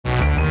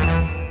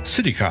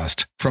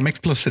CityCast from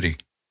Explocity.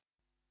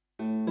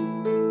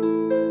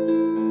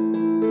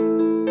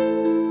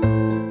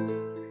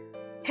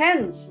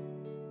 Hence,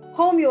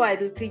 home you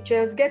idle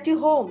creatures, get you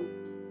home.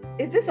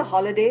 Is this a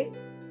holiday?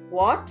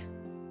 What?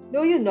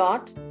 No, you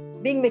not.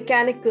 Being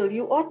mechanical,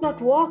 you ought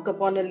not walk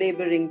upon a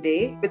labouring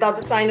day without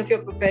the sign of your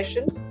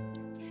profession.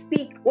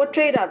 Speak, what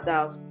trade art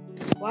thou?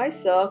 Why,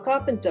 sir,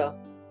 carpenter.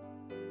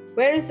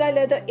 Where is thy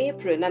leather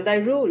apron and thy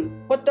rule?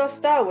 What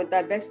dost thou with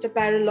thy best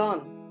apparel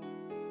on?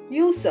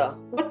 You, sir,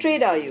 what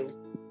trade are you?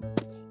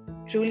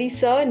 Truly,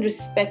 sir, in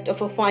respect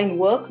of a fine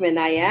workman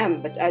I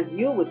am, but as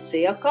you would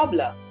say, a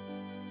cobbler.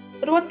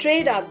 But what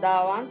trade art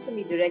thou? Answer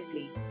me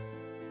directly.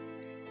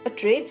 A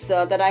trade,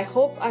 sir, that I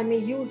hope I may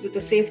use with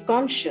a safe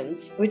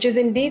conscience, which is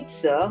indeed,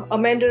 sir, a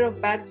mender of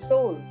bad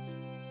souls.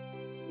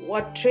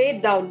 What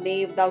trade, thou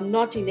knave, thou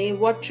naughty knave,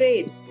 what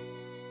trade?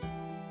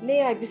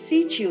 Nay, I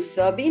beseech you,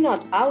 sir, be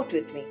not out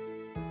with me.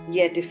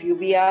 Yet if you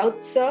be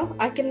out, sir,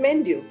 I can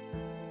mend you.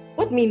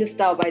 What meanest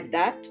thou by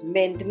that?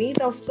 Mend me,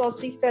 thou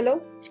saucy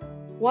fellow?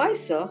 Why,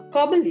 sir,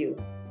 cobble you.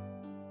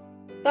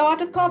 Thou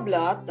art a cobbler,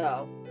 art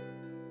thou?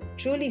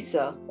 Truly,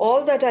 sir,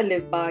 all that I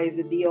live by is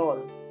with thee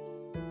all.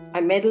 I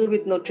meddle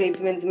with no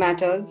tradesmen's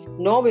matters,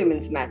 nor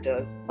women's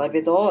matters, but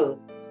with all.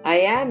 I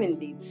am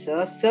indeed,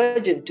 sir,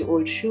 surgeon to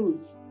old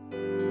shoes.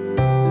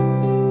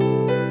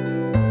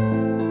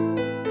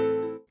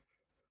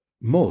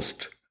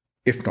 Most,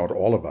 if not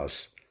all of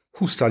us,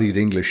 who studied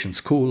English in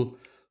school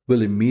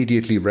will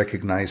immediately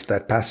recognize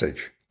that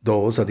passage.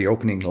 Those are the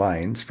opening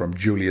lines from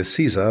Julius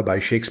Caesar by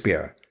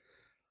Shakespeare.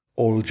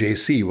 Old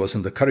JC was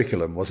in the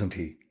curriculum, wasn't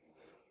he?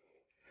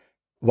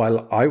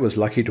 While I was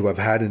lucky to have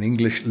had an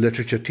English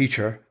literature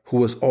teacher who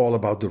was all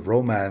about the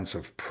romance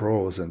of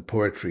prose and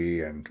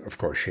poetry and, of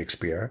course,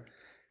 Shakespeare,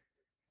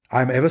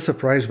 I'm ever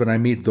surprised when I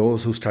meet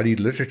those who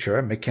studied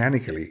literature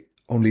mechanically,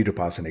 only to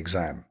pass an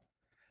exam.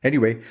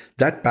 Anyway,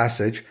 that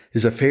passage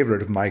is a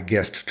favorite of my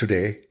guest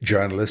today,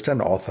 journalist and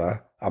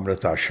author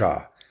Amrita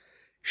Shah.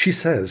 She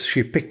says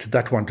she picked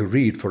that one to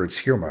read for its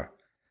humor,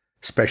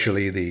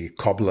 especially the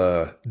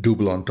cobbler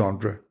double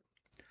entendre.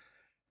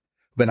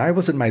 When I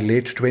was in my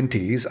late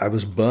 20s, I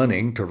was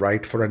burning to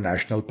write for a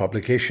national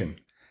publication.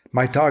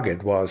 My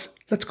target was,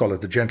 let's call it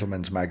the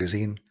gentleman's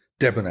magazine,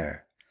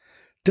 Debonair.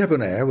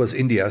 Debonair was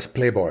India's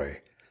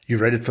Playboy. You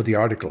read it for the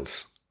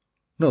articles.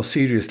 No,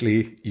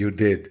 seriously, you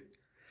did.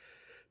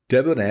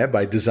 Debonair,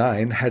 by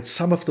design, had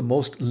some of the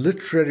most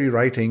literary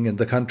writing in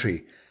the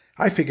country.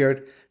 I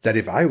figured that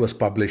if I was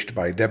published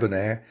by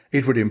Debonair,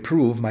 it would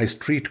improve my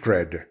street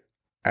cred.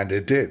 And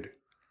it did.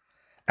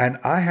 And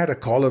I had a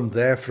column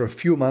there for a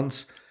few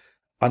months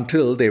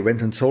until they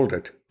went and sold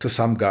it to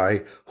some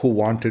guy who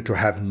wanted to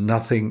have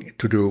nothing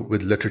to do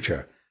with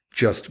literature,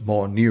 just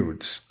more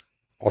nudes,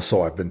 or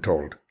so I've been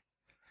told.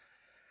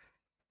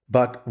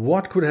 But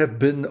what could have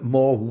been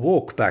more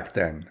woke back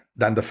then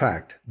than the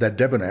fact that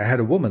Debonair had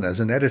a woman as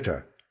an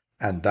editor,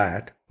 and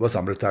that was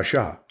Amrita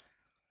Shah.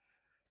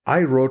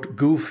 I wrote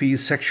goofy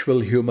sexual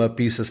humor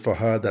pieces for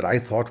her that I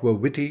thought were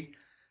witty.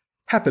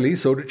 Happily,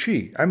 so did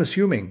she, I'm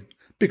assuming,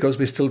 because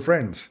we're still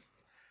friends.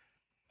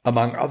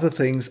 Among other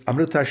things,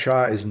 Amrita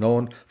Shah is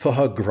known for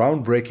her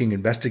groundbreaking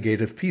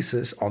investigative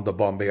pieces on the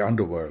Bombay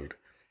underworld.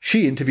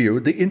 She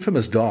interviewed the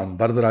infamous Don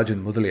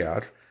Varadarajan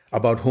Mudaliar,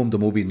 about whom the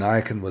movie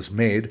Nayakan was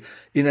made,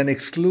 in an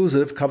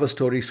exclusive cover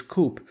story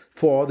scoop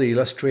for the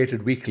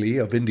Illustrated Weekly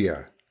of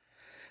India.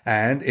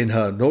 And in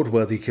her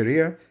noteworthy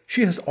career,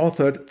 she has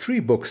authored 3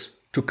 books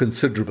to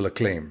considerable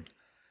acclaim.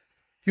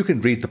 You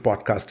can read the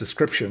podcast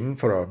description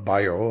for a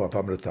bio of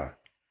Amrita.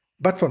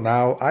 But for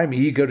now, I'm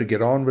eager to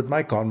get on with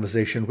my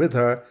conversation with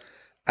her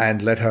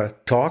and let her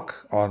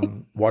talk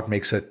on what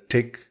makes her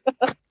tick.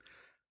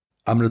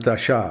 Amrita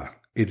Shah,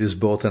 it is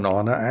both an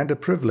honor and a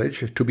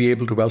privilege to be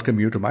able to welcome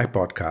you to my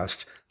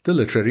podcast, The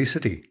Literary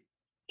City.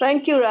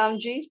 Thank you,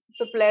 Ramji.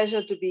 It's a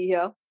pleasure to be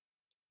here.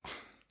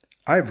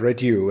 I've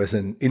read you as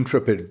an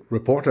intrepid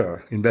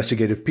reporter,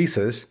 investigative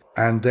pieces,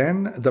 and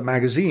then the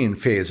magazine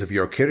phase of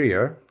your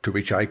career, to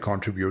which I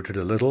contributed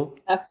a little.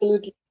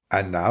 Absolutely.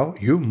 And now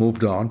you've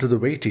moved on to the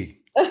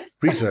weighty,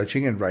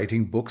 researching and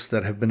writing books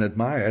that have been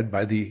admired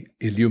by the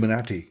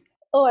Illuminati.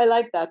 Oh, I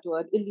like that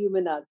word,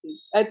 Illuminati.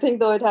 I think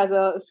though it has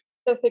a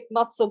specific,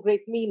 not so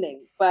great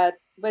meaning, but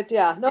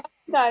yeah. No,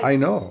 I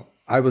know.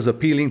 I was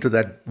appealing to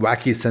that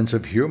wacky sense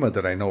of humor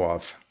that I know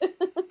of.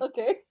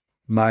 Okay.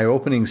 My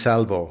opening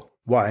salvo.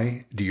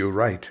 Why do you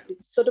write?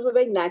 It's sort of a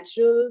very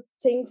natural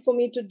thing for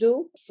me to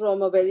do.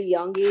 From a very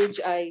young age,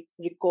 I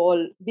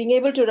recall being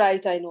able to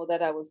write. I know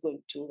that I was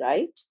going to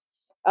write.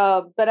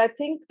 But I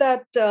think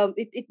that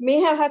it may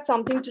have had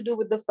something to do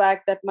with the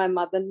fact that my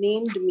mother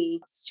named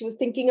me. She was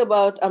thinking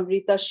about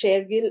Amrita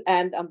Shergill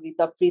and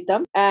Amrita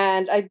Pritam.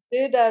 And I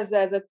did, as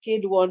a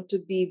kid, want to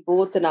be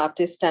both an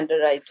artist and a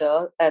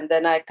writer. And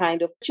then I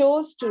kind of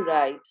chose to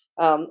write.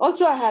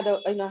 Also, I had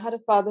a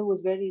father who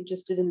was very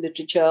interested in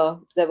literature.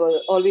 There were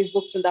always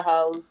books in the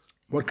house.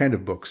 What kind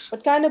of books?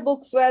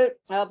 Well,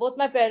 both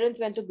my parents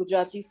went to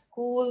Gujarati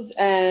schools,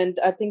 and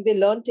I think they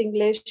learnt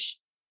English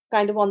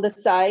kind of on the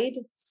side.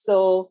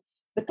 So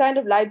The kind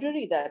of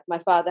library that my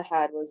father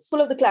had was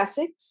full of the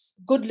classics,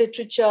 good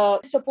literature,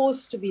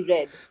 supposed to be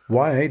read.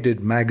 Why did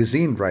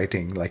magazine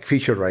writing, like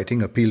feature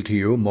writing, appeal to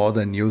you more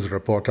than news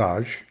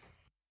reportage?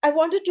 I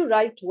wanted to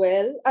write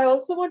well. I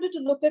also wanted to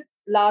look at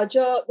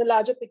the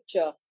larger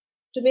picture,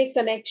 to make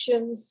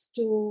connections,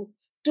 to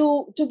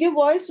give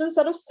voice to the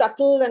sort of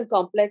subtle and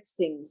complex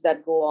things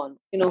that go on.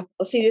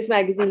 A serious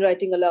magazine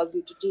writing allows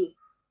you to do.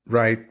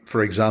 Right.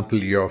 For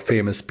example, your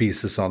famous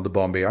pieces on the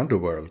Bombay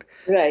underworld.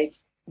 Right.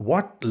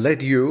 What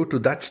led you to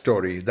that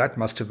story? That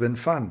must have been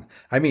fun.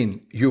 I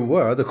mean, you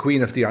were the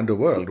queen of the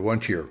underworld,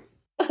 weren't you?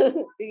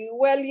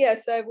 Well,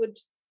 yes, I would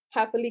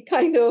happily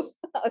kind of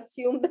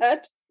assume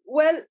that.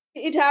 Well,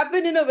 it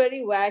happened in a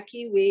very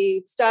wacky way.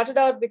 It started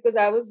out because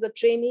I was a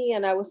trainee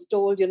and I was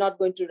told you're not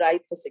going to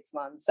write for 6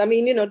 months. I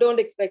mean, don't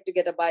expect to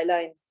get a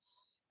byline.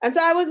 And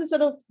so I was a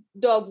sort of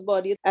dog's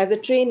body as a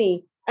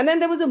trainee. And then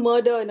there was a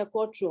murder in a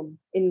courtroom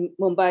in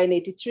Mumbai in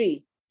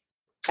 83.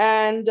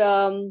 And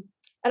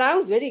I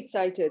was very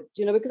excited,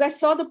 because I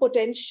saw the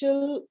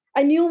potential.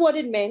 I knew what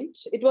it meant.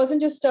 It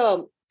wasn't just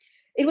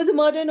it was a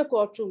murder in a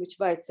courtroom, which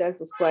by itself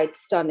was quite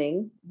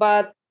stunning.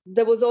 But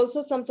there was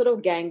also some sort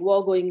of gang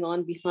war going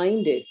on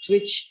behind it,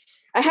 which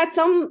I had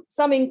some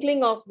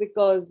inkling of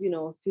because, if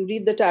you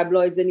read the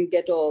tabloids and you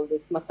get all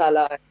this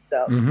masala.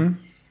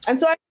 And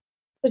so I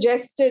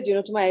suggested,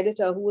 to my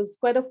editor, who was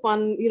quite a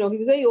fun, he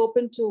was very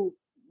open to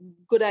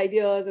good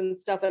ideas and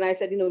stuff. And I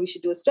said, we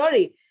should do a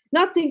story.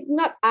 Not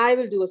I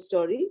will do a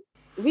story.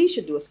 We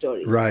should do a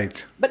story.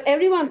 Right. But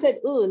everyone said,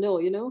 oh,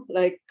 no,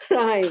 like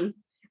crime.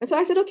 And so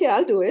I said, okay,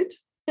 I'll do it.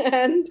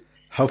 And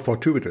how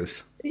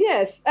fortuitous.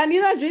 Yes. And,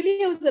 I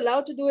really was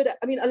allowed to do it.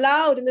 I mean,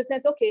 allowed in the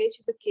sense, okay,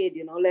 she's a kid,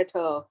 let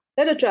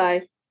her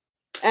try.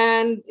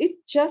 And it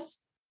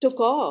just took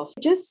off.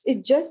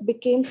 It just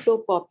became so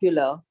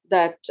popular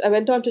that I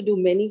went on to do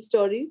many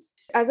stories.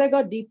 As I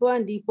got deeper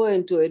and deeper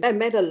into it, I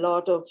met a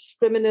lot of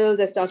criminals.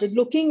 I started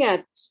looking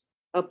at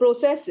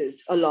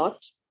processes a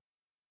lot,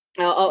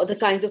 the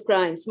kinds of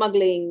crimes,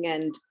 smuggling,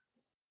 and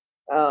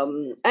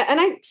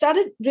I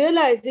started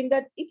realizing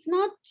that it's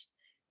not,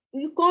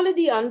 you call it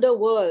the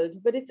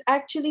underworld, but it's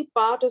actually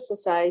part of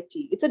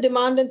society. It's a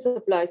demand and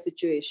supply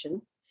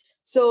situation.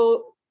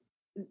 So,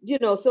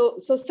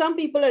 so some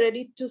people are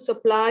ready to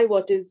supply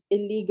what is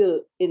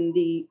illegal in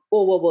the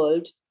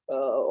overworld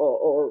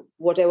or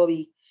whatever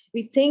we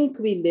think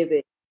we live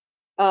in.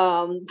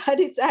 But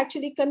it's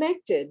actually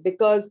connected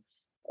because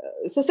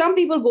so some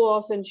people go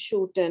off and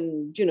shoot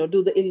and,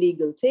 do the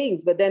illegal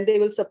things, but then they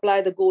will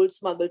supply the gold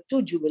smuggled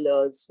to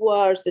jewelers who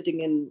are sitting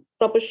in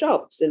proper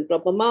shops, in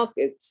proper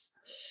markets,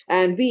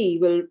 and we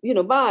will,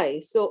 buy.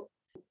 So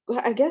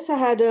I guess I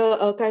had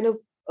a kind of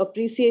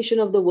appreciation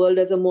of the world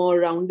as a more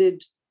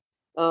rounded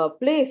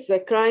place where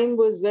crime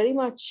was very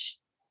much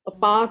a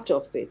part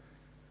of it.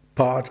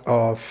 Part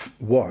of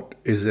what?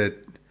 Is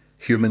it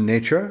human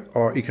nature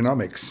or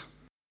economics?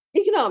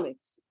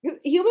 Economics.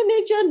 Human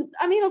nature,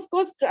 I mean, of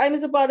course, crime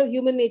is a part of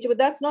human nature, but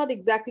that's not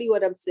exactly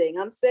what I'm saying.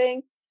 I'm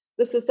saying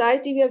the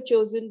society we have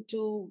chosen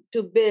to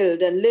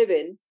build and live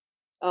in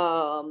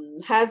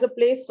has a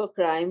place for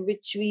crime,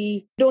 which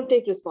we don't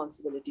take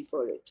responsibility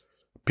for it.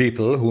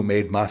 People who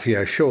made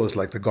mafia shows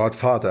like The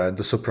Godfather and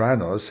The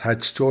Sopranos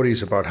had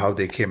stories about how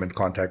they came in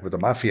contact with the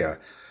mafia.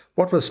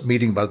 What was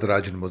meeting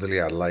Varatharajan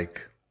Mudaliar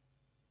like?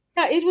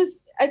 Yeah, it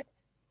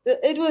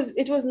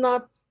was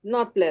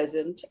not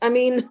pleasant. I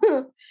mean,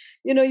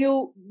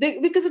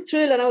 because the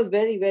thrill, and I was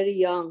very, very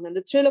young, and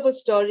the thrill of a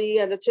story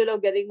and the thrill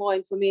of getting more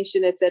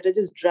information, etc.,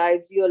 just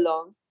drives you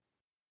along.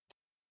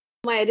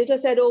 My editor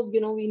said, "Oh,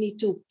 we need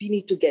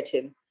to get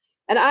him,"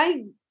 and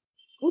I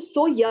was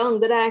so young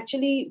that I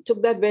actually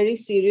took that very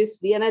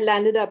seriously, and I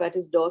landed up at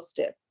his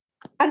doorstep.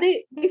 And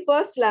they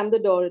first slammed the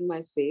door in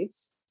my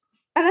face,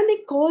 and then they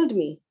called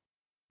me,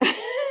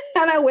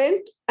 and I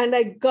went and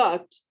I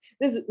got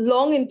this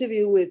long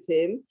interview with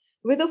him,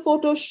 with a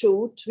photo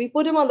shoot. We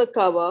put him on the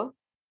cover.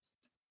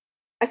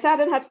 I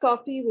sat and had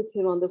coffee with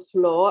him on the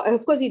floor.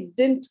 Of course, he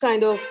didn't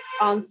kind of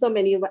answer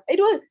many of it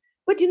was,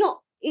 but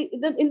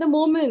in the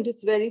moment,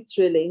 it's very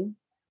thrilling,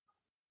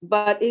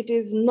 but it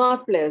is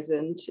not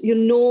pleasant. You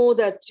know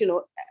that,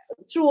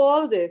 through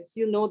all this,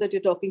 that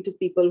you're talking to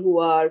people who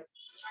I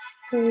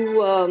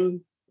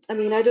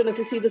mean, I don't know if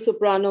you see The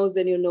Sopranos,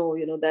 then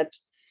that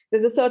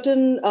there's a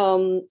certain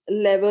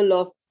level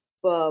of,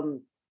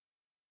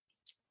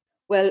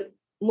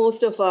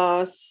 most of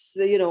us,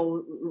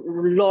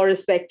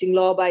 law-respecting,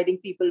 law-abiding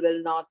people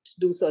will not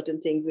do certain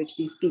things which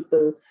these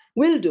people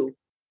will do.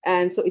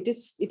 And so it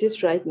is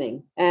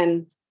frightening.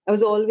 And I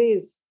was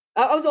always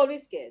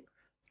scared.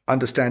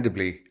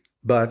 Understandably.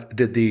 But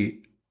did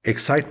the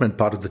excitement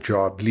part of the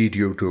job lead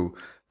you to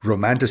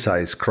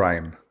romanticize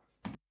crime?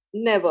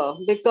 Never,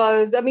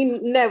 because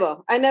never.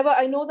 I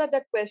know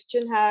that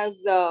question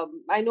has,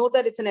 I know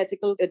that it's an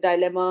ethical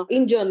dilemma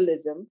in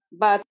journalism,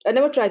 but I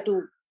never tried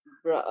to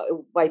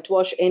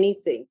whitewash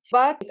anything.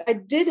 But I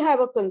did have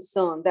a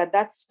concern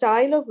that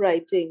style of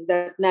writing,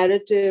 that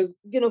narrative,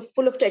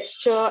 full of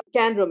texture,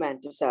 can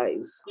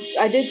romanticize.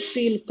 I did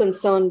feel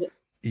concerned.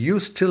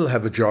 You still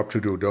have a job to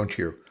do, don't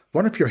you?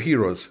 One of your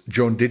heroes,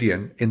 Joan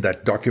Didion, in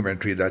that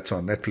documentary that's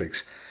on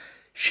Netflix,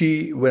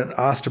 when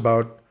asked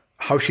about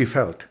how she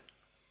felt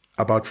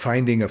about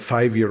finding a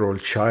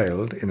 5-year-old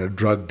child in a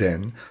drug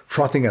den,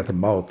 frothing at the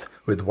mouth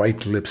with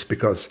white lips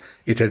because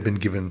it had been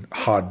given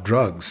hard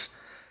drugs,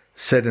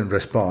 said in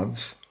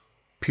response,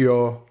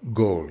 pure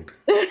gold.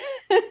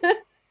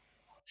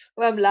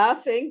 Well, I'm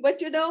laughing,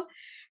 but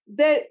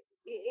there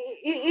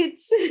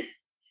it's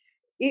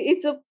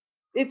it's a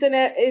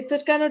it's a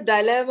kind of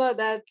dilemma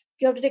that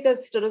you have to take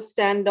a sort of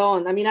stand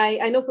on. I mean,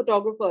 I know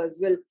photographers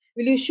will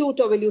you shoot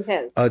or will you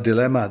help? A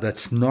dilemma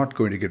that's not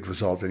going to get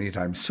resolved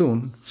anytime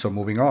soon. So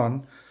moving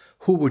on,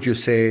 who would you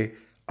say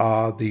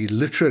are the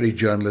literary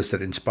journalists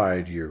that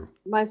inspired you?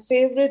 My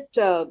favorite,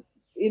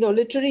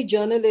 literary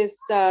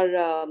journalists are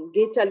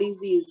Gay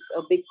Talese is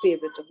a big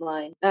favorite of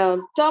mine.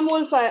 Tom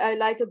Wolfe, I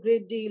like a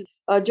great deal.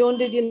 Joan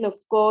Didion, of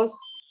course.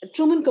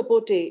 Truman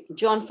Capote,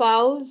 John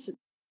Fowles,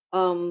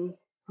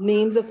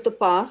 names of the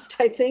past,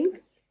 I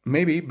think.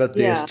 Maybe, but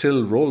they're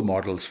still role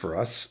models for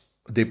us.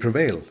 They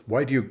prevail.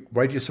 Why do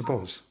you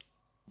suppose?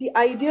 The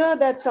idea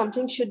that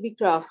something should be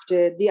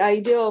crafted, the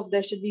idea of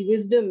there should be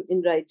wisdom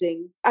in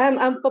writing.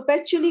 I'm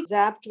perpetually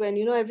zapped when,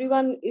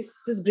 everyone is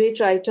this great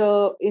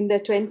writer in their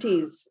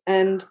 20s,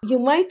 and you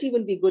might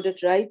even be good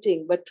at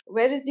writing, but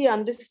where is the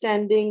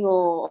understanding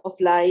of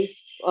life?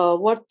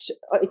 What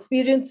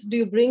experience do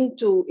you bring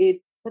to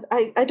it? But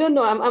I don't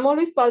know. I'm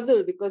always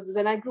puzzled because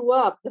when I grew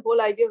up, the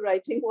whole idea of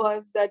writing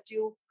was that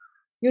you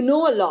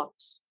know a lot,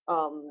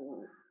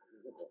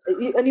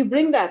 and you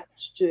bring that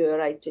to your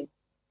writing.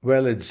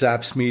 Well, it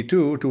zaps me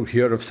too to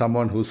hear of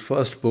someone whose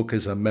first book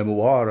is a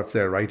memoir of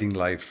their writing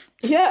life.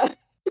 Yeah.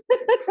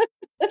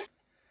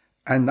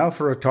 And now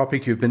for a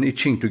topic you've been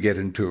itching to get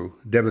into,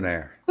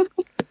 Debonair.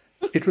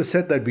 It was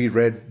said that we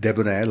read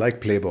Debonair like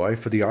Playboy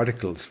for the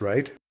articles,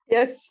 right?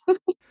 Yes.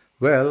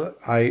 Well,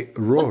 I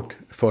wrote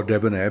for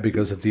Debonair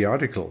because of the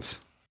articles.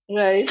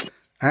 Right.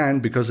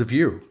 And because of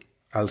you,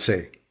 I'll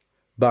say.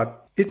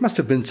 But it must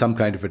have been some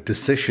kind of a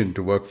decision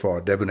to work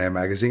for Debonair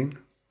magazine.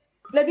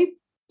 Let me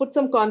put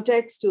some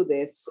context to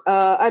this.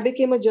 I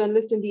became a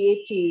journalist in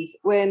the 80s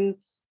when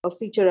a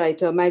feature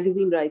writer,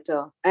 magazine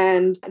writer,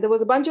 and there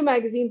was a bunch of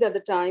magazines at the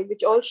time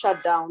which all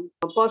shut down,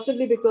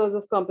 possibly because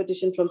of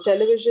competition from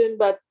television,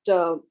 but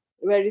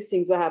various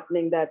things were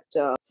happening that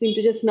seemed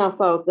to just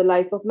snuff out the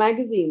life of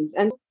magazines.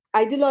 And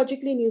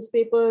ideologically,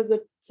 newspapers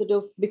were sort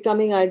of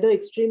becoming either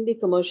extremely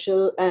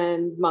commercial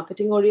and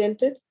marketing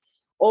oriented,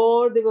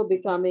 or they were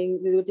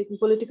taking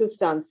political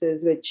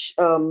stances, which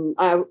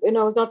I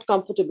was not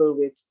comfortable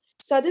with.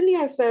 Suddenly,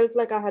 I felt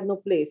like I had no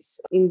place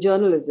in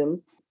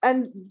journalism.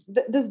 And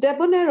this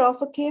Debonair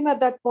offer came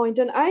at that point,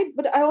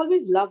 but I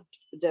always loved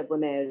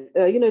Debonair.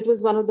 It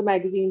was one of the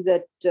magazines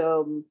that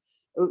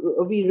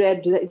we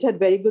read. It had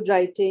very good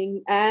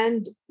writing,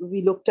 and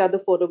we looked at the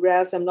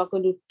photographs. I'm not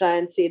going to try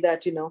and say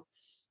that,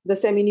 the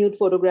semi-nude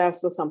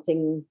photographs were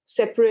something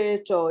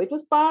separate, or it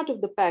was part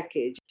of the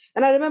package.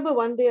 And I remember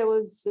one day I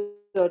was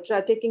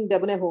taking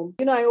Debonair home.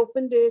 I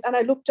opened it and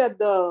I looked at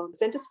the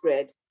center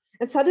spread.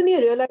 And suddenly I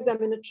realized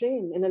I'm in a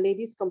train, in a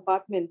ladies'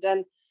 compartment,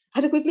 and I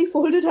had to quickly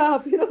fold it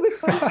up, because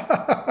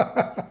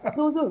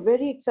those are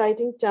very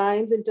exciting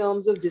times in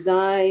terms of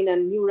design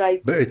and new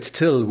writing. But it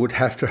still would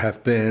have to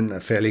have been a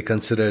fairly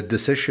considered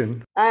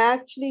decision. I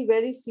actually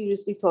very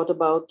seriously thought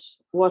about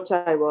what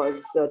I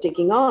was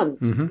taking on.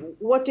 Mm-hmm.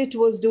 What it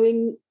was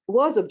doing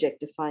was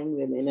objectifying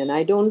women. And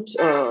I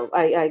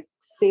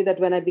say that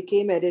when I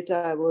became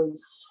editor, I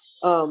was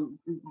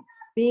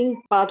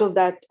being part of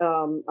that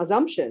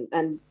assumption,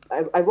 and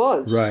I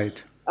was.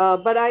 Right.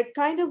 But I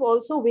kind of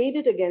also weighed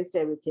it against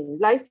everything.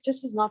 Life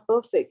just is not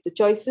perfect. The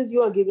choices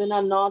you are given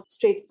are not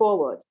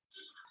straightforward.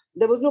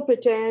 There was no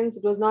pretense.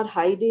 It was not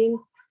hiding.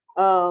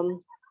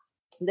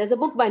 There's a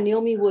book by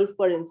Naomi Wolf,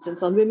 for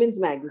instance, on women's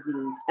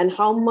magazines and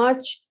how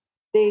much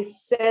they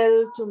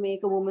sell to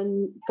make a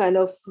woman, kind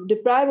of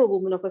deprive a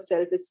woman of her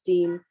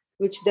self-esteem,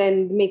 which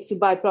then makes you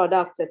buy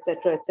products,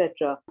 etc.,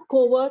 etc.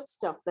 Covert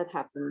stuff that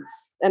happens.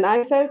 And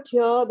I felt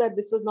here that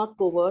this was not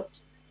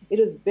covert. It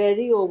was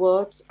very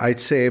overt. I'd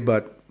say,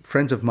 but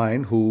friends of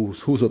mine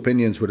whose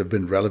opinions would have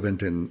been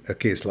relevant in a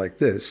case like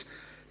this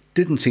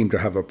didn't seem to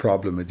have a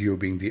problem with you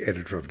being the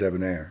editor of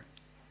Debonair.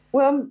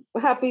 Well,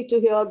 I'm happy to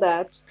hear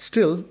that.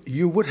 Still,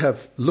 you would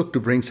have looked to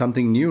bring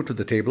something new to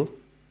the table.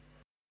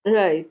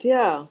 Right,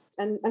 yeah.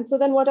 And so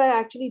then what I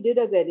actually did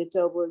as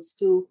editor was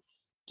to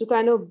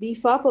kind of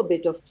beef up a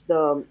bit of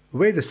the...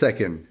 Wait a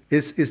second.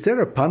 Is there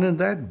a pun in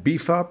that?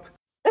 Beef up?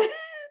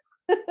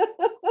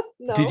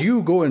 No. Did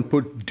you go and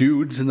put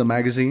dudes in the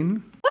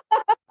magazine?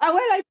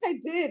 Well, I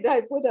did. I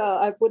put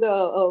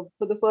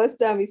for the first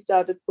time we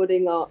started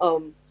putting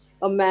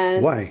a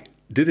man. Why?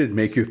 Did it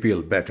make you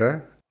feel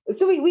better?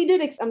 So we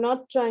did. I'm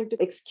not trying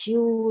to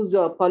excuse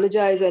or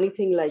apologize or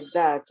anything like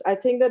that. I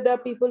think that there are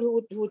people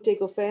who would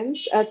take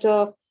offense at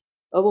a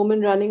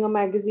woman running a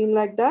magazine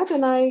like that,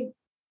 and I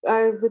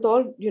with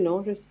all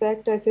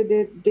respect, I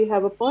say they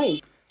have a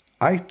point.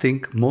 I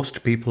think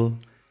most people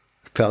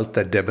felt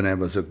that Debonair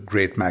was a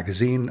great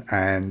magazine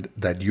and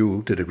that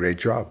you did a great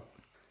job.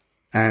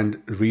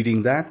 And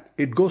reading that,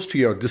 it goes to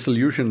your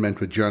disillusionment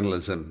with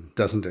journalism,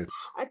 doesn't it?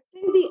 I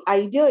think the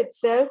idea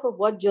itself of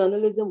what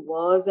journalism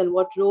was and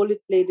what role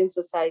it played in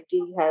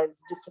society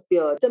has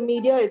disappeared. The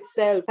media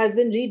itself has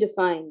been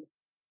redefined.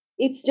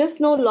 It's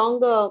just no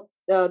longer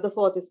the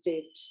fourth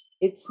estate.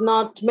 It's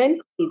not meant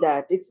to be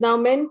that. It's now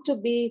meant to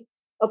be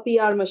a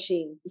PR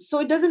machine. So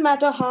it doesn't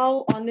matter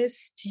how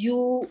honest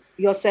you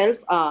yourself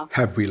are.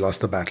 Have we lost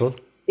the battle?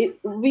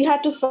 We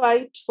had to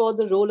fight for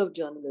the role of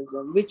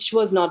journalism, which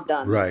was not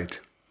done. Right.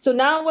 So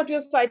now what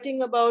we're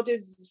fighting about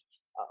is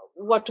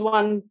what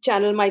one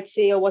channel might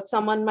say or what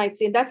someone might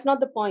say. That's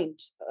not the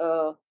point.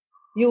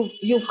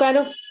 You've kind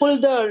of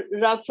pulled the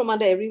rug from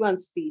under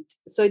everyone's feet.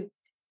 So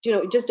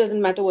it just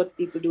doesn't matter what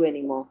people do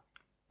anymore.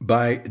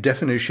 By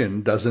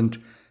definition, doesn't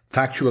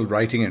factual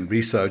writing and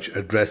research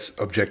address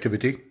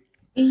objectivity?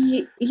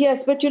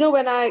 Yes, but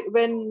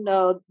when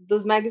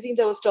those magazines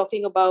I was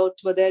talking about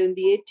were there in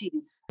the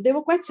 80s, they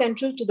were quite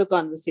central to the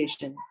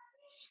conversation.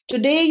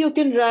 Today, you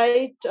can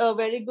write a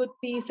very good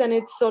piece and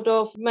it's sort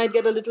of might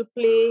get a little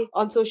play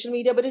on social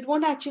media, but it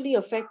won't actually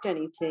affect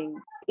anything.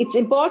 It's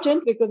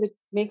important because it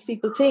makes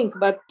people think,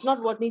 but it's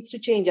not what needs to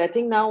change. I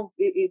think now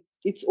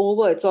it's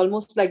over. It's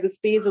almost like this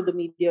phase of the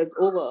media is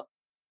over.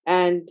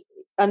 And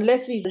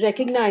unless we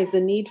recognize the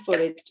need for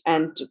it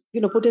and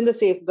put in the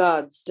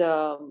safeguards,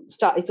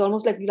 it's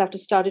almost like we'll have to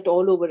start it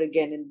all over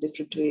again in a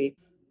different way.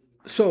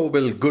 So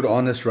will good,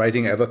 honest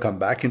writing ever come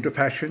back into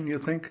fashion, you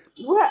think?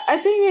 Well, I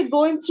think we're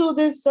going through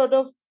this sort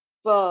of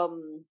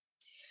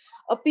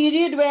a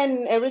period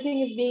when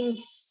everything is being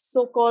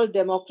so-called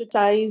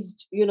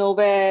democratized,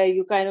 where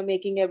you're kind of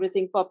making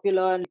everything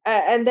popular.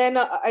 And then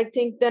I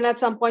think then at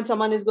some point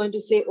someone is going to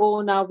say,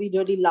 oh, now we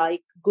really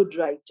like good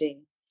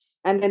writing.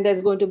 And then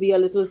there's going to be a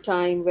little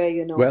time where,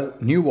 Well,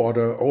 new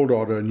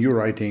order, new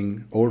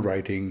writing, old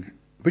writing.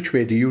 Which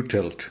way do you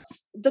tilt?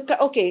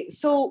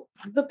 So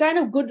the kind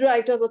of good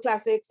writers or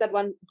classics that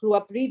one grew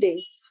up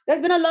reading,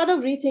 there's been a lot of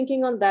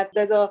rethinking on that.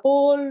 There's a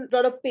whole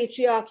lot of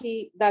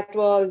patriarchy that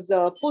was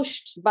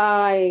pushed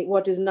by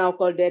what is now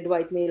called dead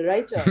white male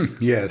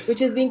writers. Yes.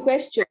 Which is being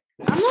questioned.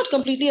 I'm not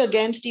completely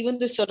against even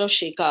this sort of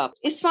shake-up.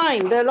 It's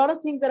fine. There are a lot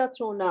of things that are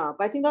thrown up.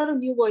 I think a lot of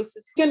new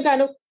voices can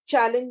kind of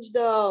challenge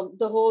the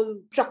whole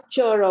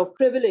structure of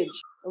privilege,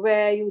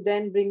 where you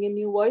then bring in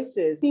new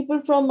voices.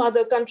 People from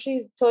other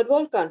countries, third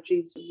world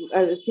countries,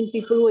 I think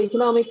people who are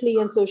economically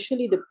and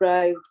socially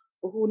deprived,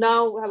 who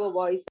now have a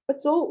voice.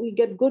 But so we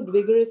get good,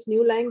 vigorous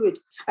new language.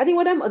 I think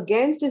what I'm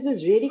against is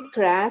this really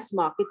crass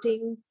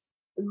marketing.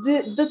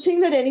 The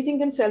thing that anything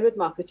can sell with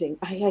marketing.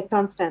 I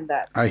can't stand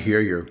that. I hear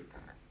you.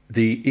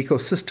 The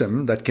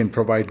ecosystem that can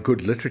provide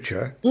good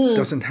literature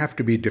doesn't have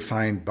to be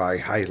defined by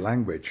high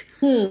language.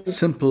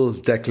 Simple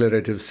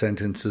declarative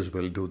sentences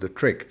will do the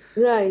trick.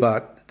 Right.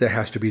 But there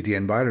has to be the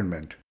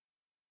environment.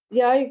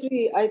 Yeah, I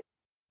agree.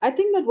 I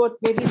think that what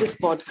maybe this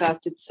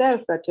podcast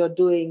itself that you're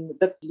doing,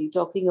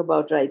 talking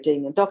about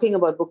writing and talking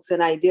about books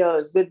and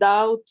ideas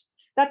without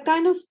that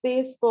kind of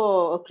space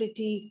for a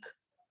critique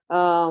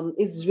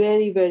is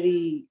very,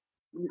 very,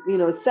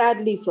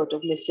 sadly sort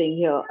of missing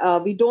here.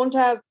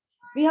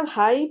 We have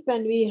hype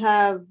and we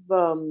have,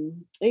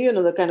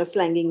 the kind of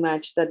slanging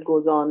match that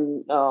goes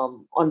on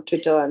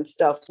Twitter and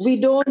stuff. We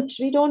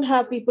don't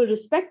have people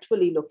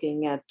respectfully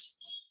looking at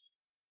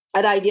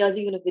ideas,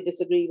 even if they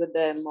disagree with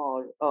them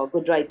or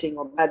good writing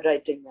or bad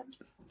writing.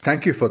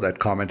 Thank you for that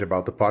comment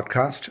about the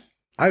podcast.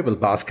 I will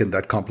bask in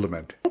that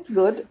compliment. That's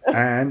good.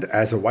 And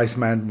as a wise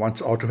man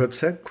once ought to have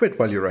said, quit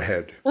while you're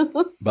ahead.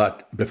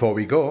 But before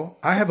we go,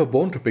 I have a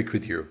bone to pick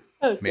with you.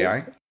 Okay. May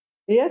I?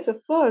 Yes,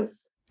 of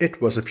course. It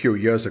was a few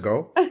years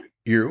ago.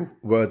 You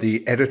were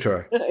the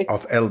editor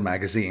of Elle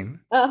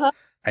magazine,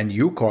 and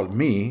you called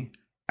me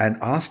and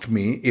asked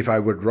me if I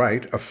would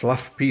write a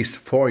fluff piece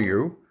for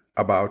you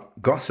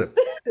about gossip.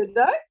 Did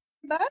I?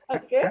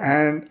 Okay.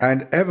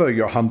 And ever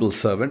your humble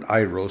servant,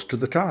 I rose to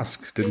the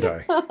task, didn't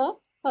I?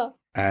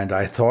 And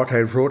I thought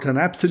I wrote an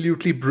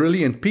absolutely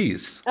brilliant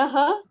piece.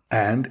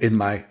 And in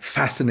my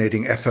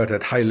fascinating effort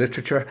at high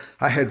literature,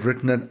 I had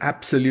written an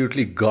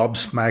absolutely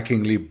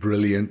gobsmackingly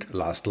brilliant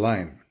last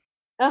line.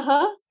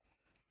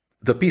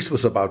 The piece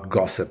was about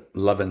gossip,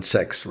 love and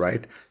sex,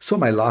 right? So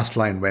my last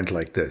line went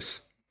like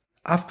this.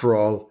 After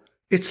all,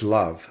 it's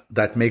love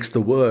that makes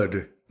the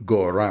word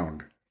go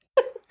around.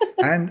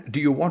 And do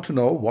you want to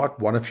know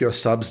what one of your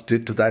subs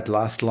did to that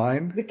last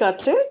line? They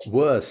cut it?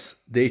 Worse,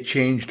 they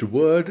changed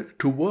word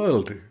to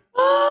world.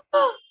 Oh,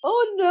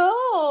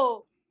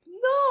 no.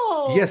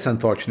 Yes,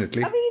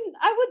 unfortunately. I mean,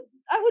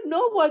 I would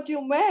know what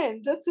you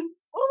meant. Oh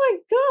my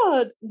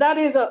God. That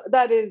is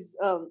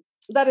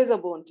a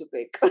bone to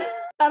pick.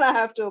 And I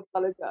have to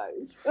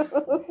apologize.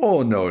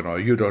 Oh, no,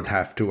 you don't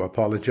have to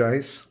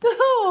apologize.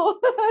 No.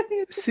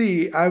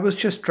 See, I was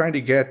just trying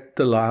to get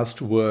the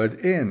last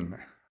word in.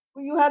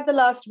 You had the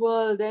last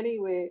word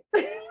anyway.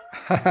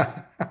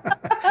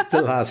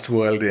 The last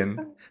word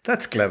in.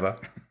 That's clever.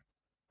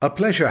 A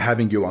pleasure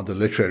having you on the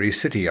Literary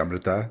City,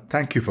 Amrita.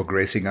 Thank you for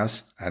gracing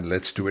us, and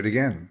let's do it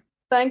again.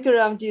 Thank you,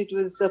 Ramji. It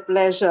was a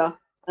pleasure.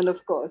 And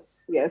of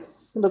course,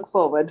 yes, look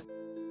forward.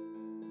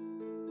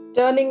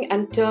 Turning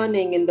and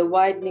turning in the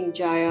widening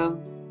gyre,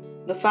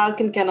 the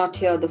falcon cannot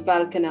hear the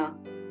falconer.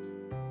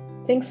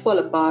 Things fall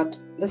apart,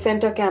 the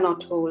center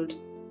cannot hold.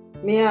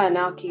 Mere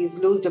anarchy is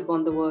loosed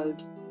upon the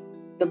world.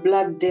 The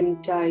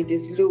blood-dimmed tide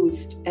is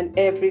loosed, and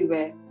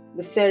everywhere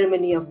the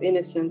ceremony of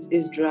innocence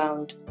is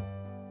drowned.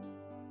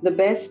 The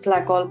best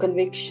lack all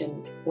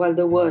conviction, while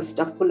the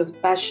worst are full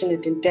of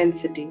passionate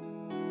intensity.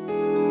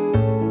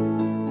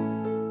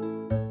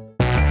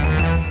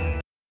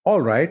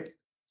 All right.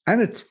 And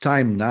it's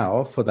time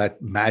now for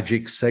that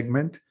magic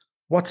segment.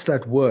 What's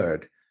that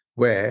word?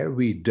 Where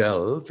we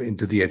delve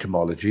into the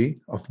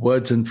etymology of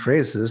words and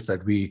phrases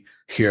that we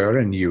hear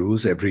and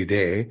use every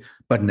day,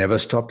 but never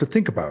stop to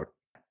think about.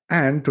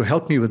 And to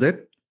help me with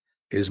it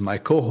is my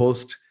co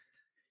host,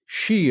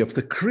 she of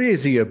the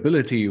crazy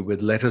ability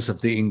with letters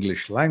of the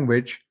English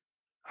language.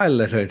 I'll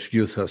let her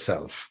introduce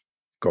herself.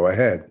 Go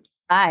ahead.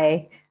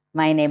 Hi,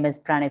 my name is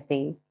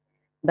Praniti,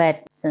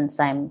 but since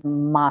I'm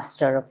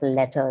master of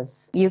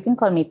letters, you can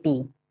call me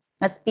P.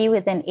 That's P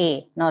with an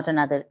A, not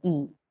another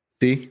E.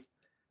 See?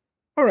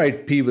 All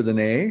right, P with an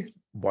A.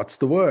 What's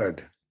the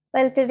word?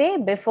 Well, today,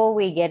 before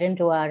we get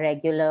into our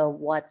regular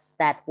what's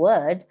that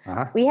word,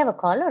 we have a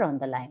caller on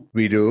the line.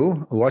 We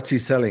do? What's he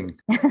selling?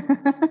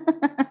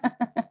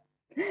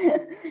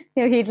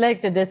 He'd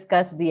like to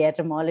discuss the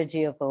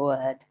etymology of a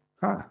word.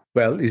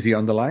 Well, is he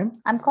on the line?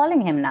 I'm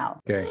calling him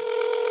now. Okay.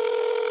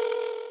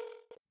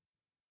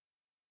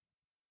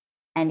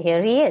 And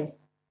here he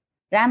is.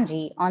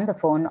 Ramji, on the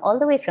phone, all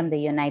the way from the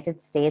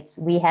United States,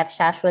 we have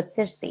Shashwat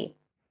Sirsi.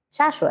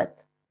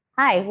 Shashwat,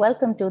 hi,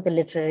 welcome to the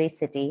Literary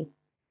City.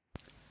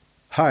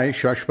 Hi,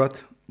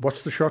 Shashwat.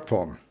 What's the short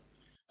form?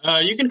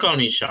 You can call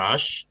me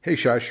Shash. Hey,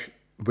 Shash.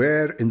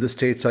 Where in the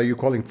States are you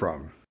calling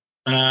from?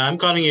 I'm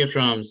calling you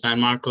from San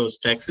Marcos,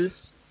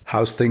 Texas.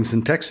 How's things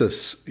in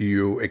Texas?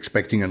 You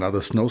expecting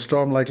another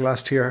snowstorm like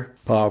last year?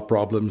 Power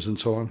problems and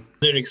so on?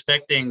 They're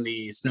expecting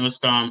the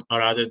snowstorm, or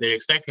rather, they're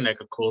expecting like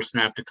a cold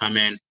snap to come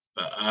in.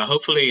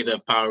 Hopefully, the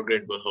power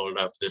grid will hold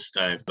up this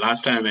time.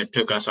 Last time, it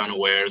took us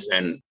unawares,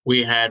 and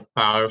we had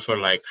power for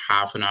like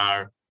half an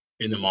hour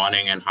in the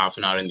morning and half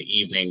an hour in the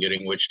evening,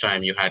 during which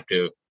time you had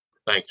to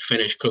like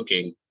finish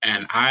cooking.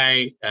 And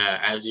I,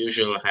 as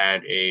usual,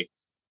 had a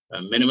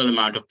minimal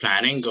amount of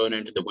planning going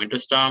into the winter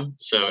storm.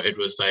 So it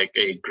was like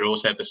a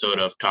gross episode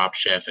of Top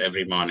Chef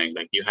every morning.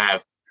 Like you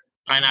have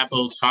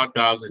pineapples, hot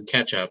dogs, and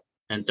ketchup,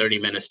 and 30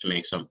 minutes to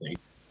make something.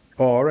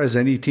 Or, as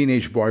any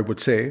teenage boy would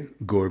say,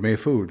 gourmet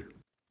food.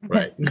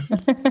 Right.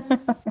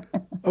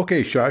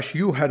 Okay, Shash,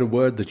 you had a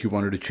word that you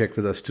wanted to check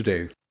with us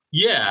today.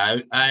 Yeah,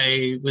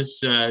 I was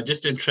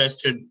just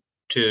interested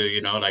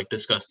to, like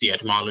discuss the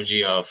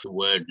etymology of the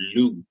word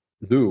loo.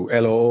 Loo,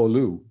 L-O-O,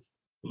 loo.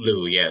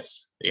 Loo,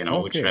 yes,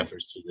 which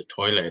refers to the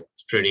toilet.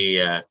 It's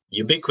pretty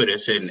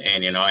ubiquitous in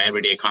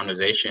everyday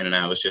conversation. And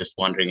I was just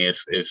wondering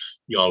if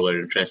y'all were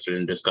interested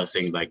in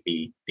discussing like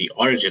the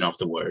origin of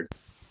the word.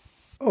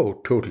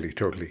 Oh,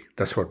 totally.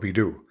 That's what we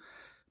do.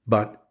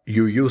 But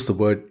you use the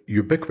word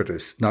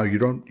ubiquitous. Now, you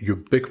don't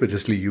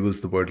ubiquitously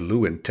use the word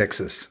loo in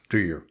Texas, do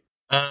you?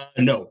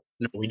 No,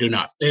 we do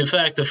not. In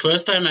fact, the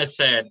first time I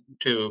said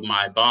to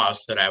my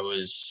boss that I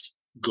was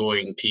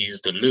going to use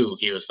the loo,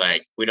 he was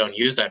like, we don't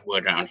use that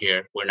word around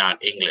here. We're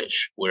not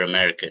English. We're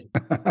American.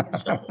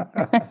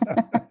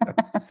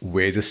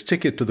 Way to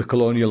stick it to the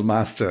colonial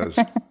masters.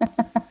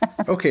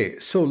 Okay,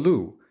 so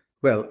loo.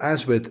 Well,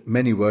 as with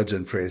many words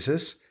and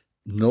phrases,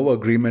 no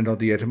agreement on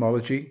the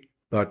etymology,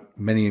 but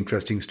many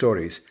interesting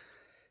stories.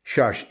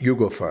 Shash, you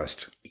go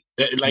first.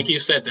 Like you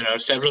said, there are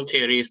several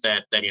theories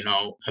that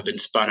have been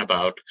spun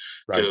about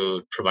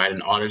to provide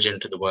an origin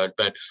to the word.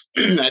 But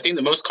I think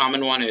the most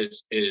common one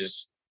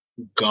is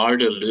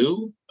garde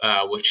l'eau,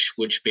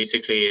 which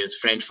basically is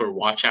French for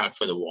watch out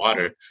for the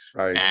water.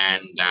 Right.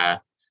 And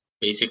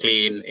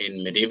basically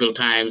in medieval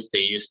times, they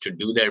used to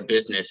do their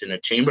business in a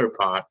chamber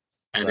pot.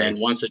 And then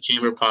once the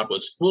chamber pot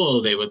was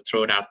full, they would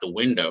throw it out the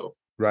window.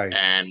 Right.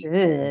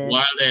 And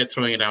while they're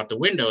throwing it out the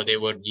window, they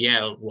would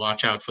yell,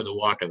 watch out for the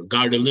water,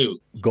 garde l'eau.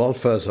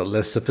 Golfers are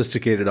less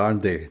sophisticated,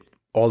 aren't they?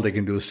 All they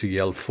can do is to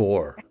yell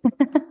for.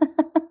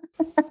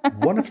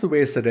 One of the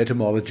ways that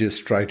etymologists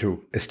try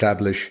to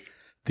establish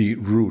the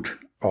root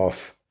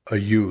of a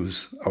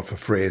use of a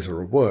phrase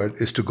or a word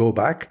is to go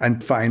back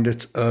and find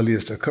its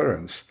earliest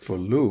occurrence. For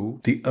loo,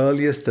 the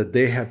earliest that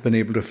they have been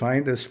able to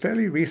find is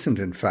fairly recent,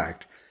 in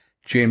fact.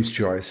 James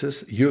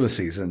Joyce's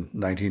Ulysses in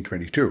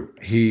 1922.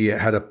 He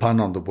had a pun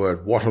on the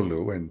word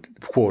Waterloo, and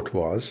the quote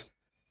was,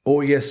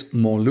 "Oh yes,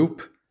 mon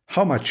loup,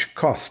 how much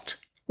cost?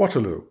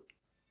 Waterloo.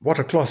 What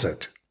a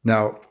closet."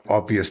 Now,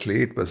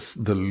 obviously, it was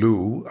the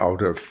loo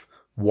out of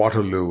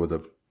Waterloo,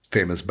 the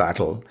famous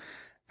battle,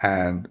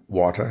 and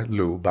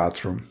Waterloo,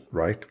 bathroom,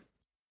 right?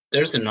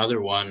 There's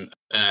another one.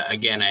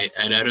 Again, I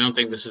don't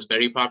think this is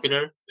very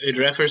popular. It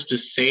refers to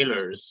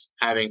sailors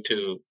having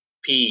to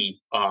pee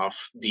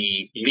off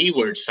the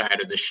leeward side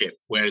of the ship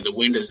where the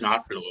wind is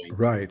not blowing.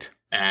 Right.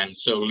 And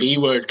so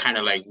leeward kind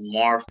of like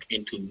morphed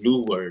into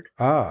leeward.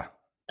 Ah.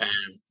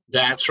 And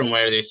that's from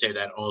where they say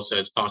that also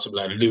it's possible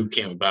that loo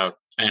came about.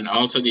 And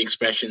also the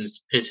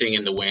expressions pissing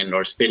in the wind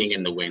or spitting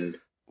in the wind.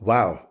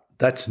 Wow,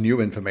 that's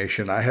new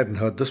information. I hadn't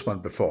heard this one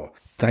before.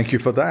 Thank you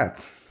for that.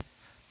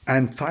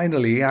 And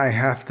finally, I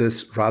have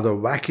this rather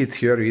wacky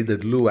theory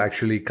that Lou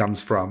actually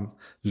comes from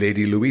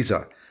Lady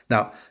Louisa.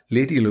 Now,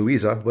 Lady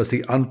Louisa was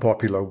the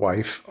unpopular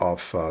wife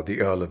of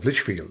the Earl of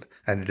Lichfield,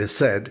 and it is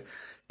said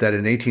that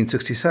in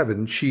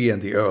 1867 she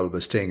and the Earl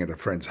were staying at a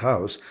friend's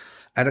house,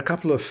 and a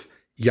couple of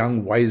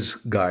young wise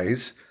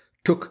guys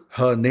took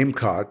her name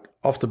card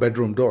off the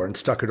bedroom door and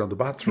stuck it on the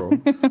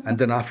bathroom. And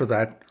then after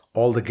that,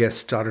 all the guests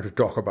started to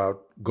talk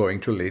about going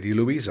to Lady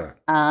Louisa.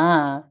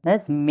 Ah,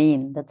 that's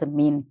mean. That's a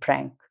mean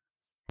prank.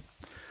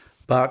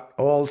 But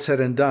all said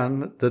and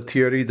done, the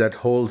theory that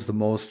holds the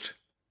most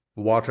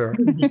water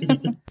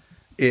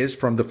is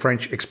from the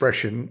French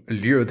expression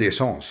lieu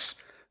d'essence,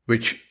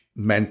 which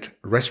meant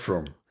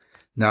restroom.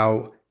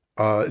 Now,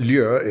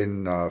 lieu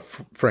in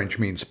French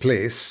means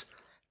place,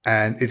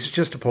 and it's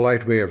just a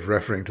polite way of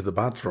referring to the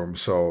bathroom.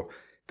 So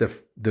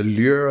the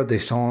lieu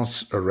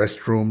d'essence, a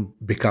restroom,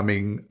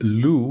 becoming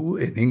loo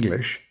in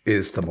English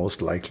is the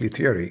most likely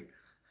theory.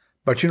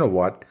 But you know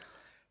what?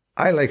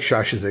 I like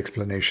Shash's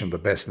explanation the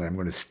best, and I'm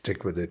going to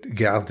stick with it.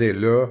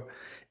 Gardez-le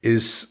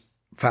is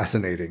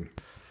fascinating.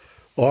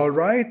 All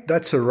right,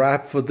 that's a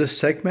wrap for this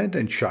segment.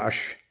 And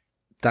Shash,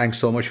 thanks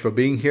so much for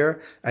being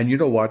here. And you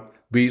know what?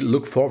 We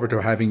look forward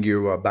to having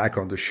you back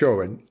on the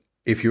show. And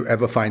if you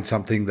ever find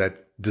something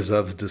that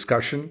deserves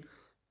discussion,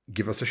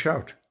 give us a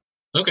shout.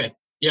 Okay.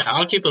 Yeah,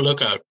 I'll keep a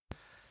lookout.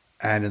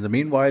 And in the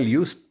meanwhile,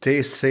 you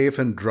stay safe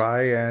and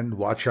dry and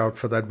watch out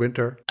for that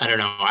winter. I don't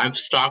know. I'm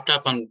stocked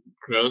up on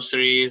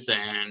groceries,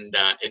 and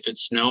if it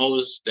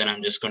snows, then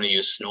I'm just going to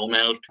use snow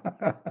melt.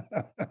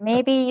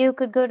 Maybe you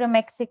could go to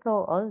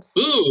Mexico also.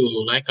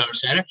 Ooh, like our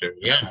senator.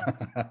 Yeah,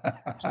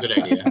 it's a good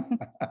idea.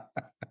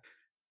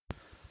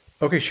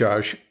 Okay,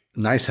 Shash,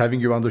 nice having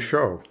you on the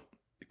show.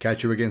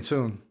 Catch you again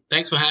soon.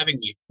 Thanks for having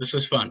me. This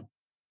was fun.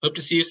 Hope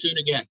to see you soon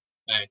again.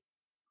 Bye.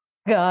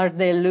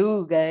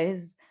 Gardez-le,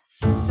 guys.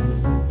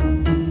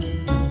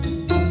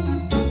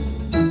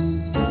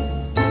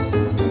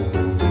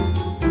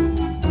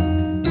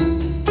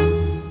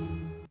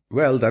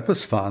 Well, that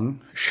was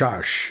fun.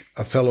 Shash,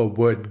 a fellow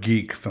word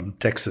geek from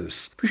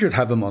Texas. We should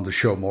have him on the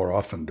show more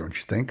often, don't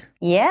you think?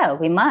 Yeah,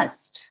 we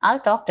must. I'll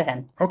talk to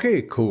him.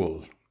 Okay,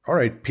 cool. All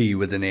right, P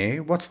with an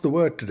A. What's the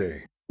word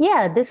today?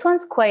 Yeah, this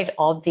one's quite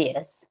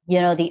obvious. You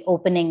know, the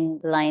opening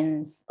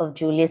lines of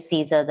Julius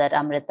Caesar that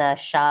Amrita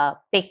Shah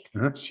picked.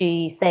 Huh?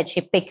 She said she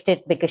picked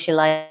it because she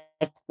liked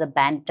the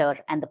banter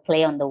and the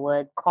play on the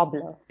word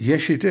cobbler.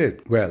 Yes, she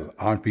did. Well,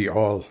 aren't we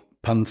all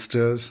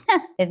punsters?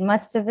 It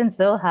must have been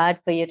so hard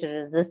for you to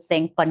resist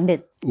saying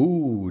pundits.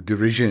 Ooh,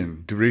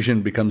 derision.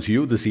 Derision becomes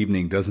you this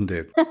evening, doesn't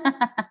it?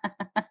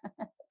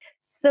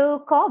 So,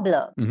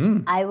 cobbler.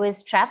 Mm-hmm. I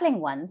was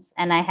traveling once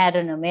and I had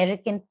an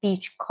American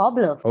peach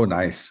cobbler. Oh,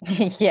 nice.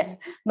 Yeah,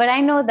 but I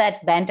know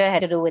that banter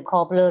had to do with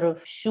cobbler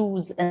of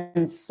shoes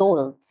and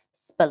soles,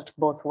 spelt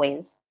both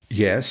ways.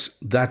 Yes,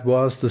 that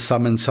was the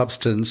sum and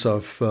substance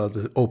of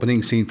the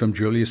opening scene from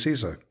Julius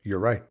Caesar. You're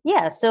right.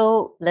 Yeah,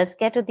 so let's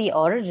get to the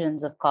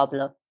origins of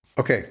cobbler.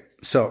 Okay,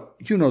 so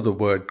you know the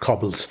word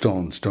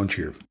cobblestones, don't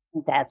you?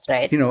 That's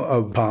right. You know,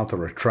 a path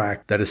or a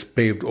track that is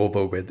paved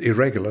over with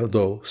irregular,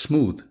 though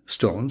smooth,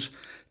 stones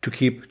to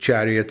keep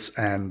chariots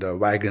and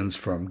wagons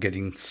from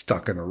getting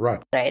stuck in a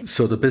rut. Right.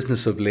 So the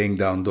business of laying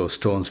down those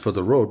stones for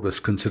the road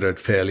was considered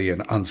fairly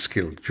an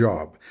unskilled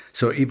job.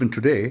 So even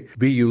today,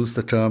 we use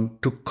the term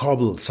to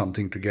cobble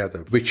something together,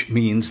 which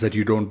means that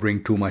you don't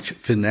bring too much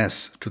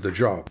finesse to the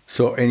job.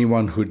 So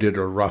anyone who did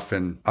a rough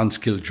and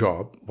unskilled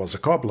job was a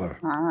cobbler.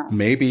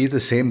 Maybe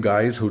the same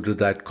guys who did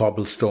that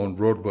cobblestone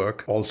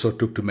roadwork also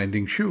took to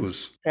mending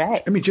shoes.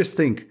 Right. I mean, just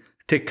think,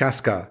 take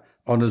Casca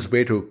on his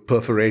way to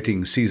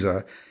perforating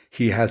Caesar.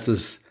 He has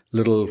this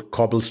little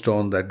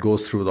cobblestone that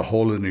goes through the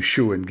hole in his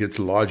shoe and gets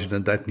lodged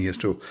in that, and he has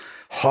to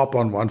hop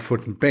on one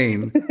foot in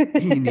pain.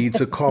 He needs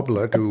a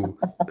cobbler to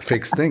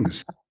fix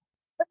things.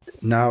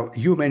 Now,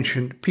 you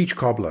mentioned peach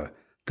cobbler.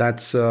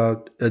 That's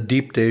a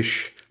deep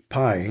dish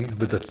pie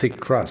with a thick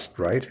crust,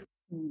 right?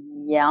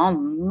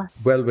 Yum.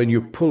 Well, when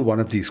you pull one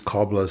of these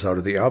cobblers out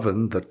of the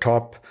oven, the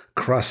top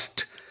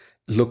crust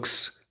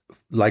looks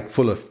like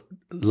full of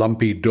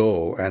lumpy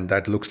dough, and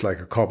that looks like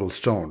a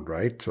cobblestone,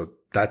 right? So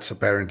that's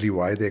apparently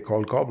why they're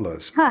called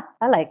cobblers. Huh,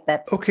 I like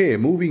that. Okay,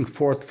 moving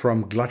forth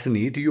from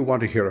gluttony, do you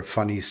want to hear a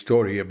funny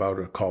story about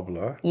a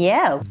cobbler?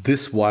 Yeah.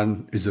 This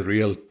one is a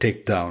real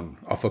takedown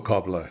of a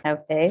cobbler.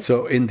 Okay.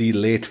 So in the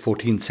late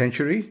 14th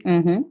century,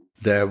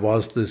 there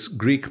was this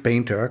Greek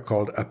painter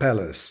called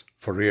Apelles.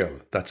 For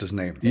real, that's his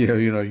name.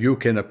 You know, you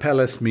can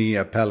Apelles me,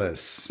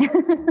 Apelles.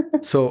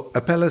 So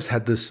Apelles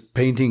had this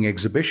painting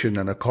exhibition,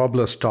 and a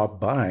cobbler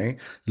stopped by,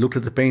 looked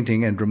at the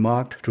painting, and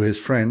remarked to his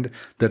friend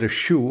that a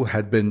shoe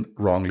had been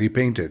wrongly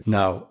painted.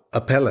 Now,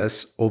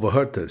 Apelles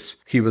overheard this.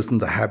 He was in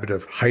the habit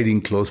of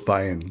hiding close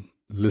by and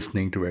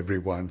listening to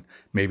everyone.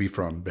 maybe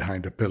from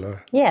behind a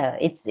pillar. Yeah,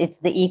 it's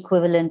the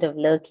equivalent of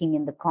lurking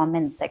in the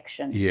comment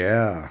section.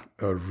 Yeah,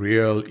 a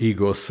real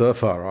ego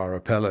surfer or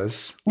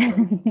Apelles.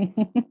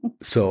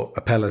 So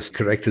Apelles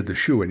corrected the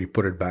shoe and he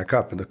put it back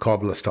up, and the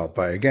cobbler stopped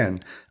by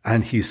again,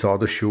 and he saw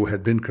the shoe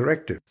had been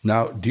corrected.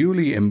 Now,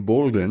 duly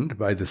emboldened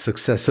by the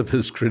success of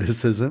his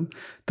criticism,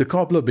 the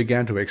cobbler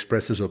began to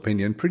express his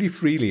opinion pretty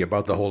freely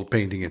about the whole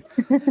painting.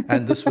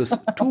 And this was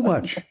too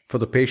much for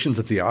the patience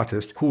of the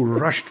artist, who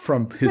rushed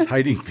from his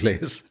hiding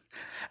place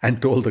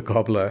and told the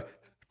cobbler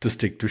to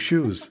stick to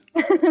shoes.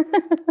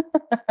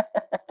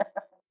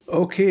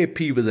 Okay,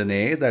 P with an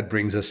A, that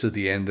brings us to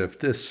the end of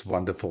this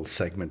wonderful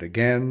segment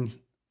again.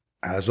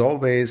 As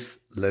always,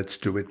 let's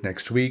do it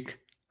next week.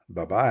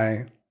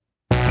 Bye-bye.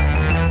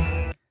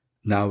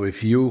 Now,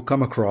 if you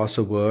come across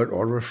a word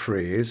or a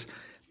phrase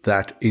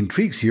that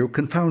intrigues you,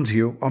 confounds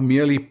you, or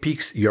merely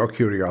piques your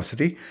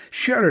curiosity,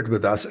 share it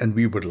with us and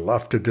we would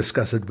love to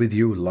discuss it with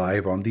you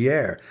live on the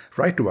air.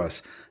 Write to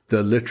us,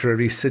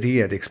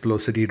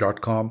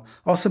 theliterarycity@explocity.com,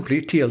 or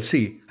simply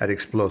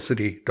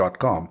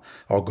tlc@explocity.com,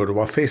 or go to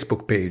our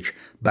Facebook page,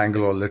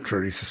 Bangalore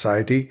Literary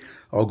Society,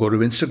 or go to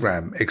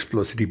Instagram,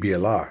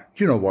 ExplocityBLR.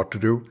 You know what to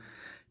do.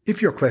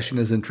 If your question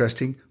is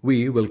interesting,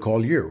 we will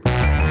call you.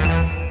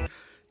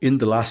 In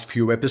the last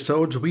few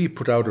episodes, we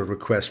put out a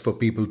request for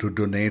people to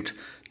donate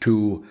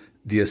to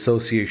the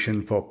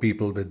Association for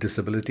People with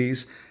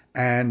Disabilities,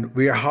 and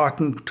we are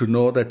heartened to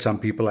know that some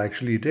people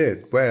actually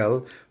did.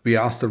 Well, we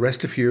ask the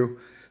rest of you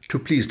to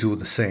please do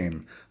the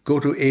same. Go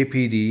to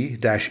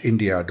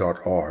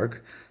apd-india.org.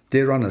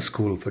 They run a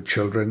school for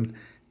children,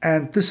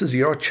 and this is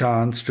your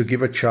chance to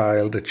give a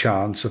child a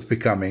chance of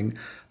becoming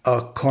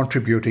a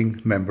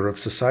contributing member of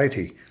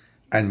society,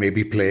 and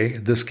maybe play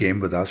this game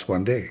with us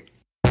one day.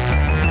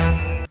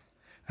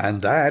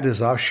 And that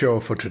is our show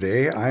for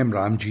today. I'm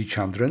Ramji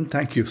Chandran.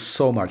 Thank you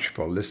so much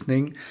for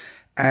listening.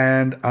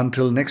 And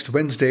until next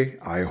Wednesday,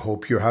 I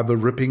hope you have a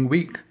ripping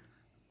week.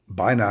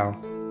 Bye now.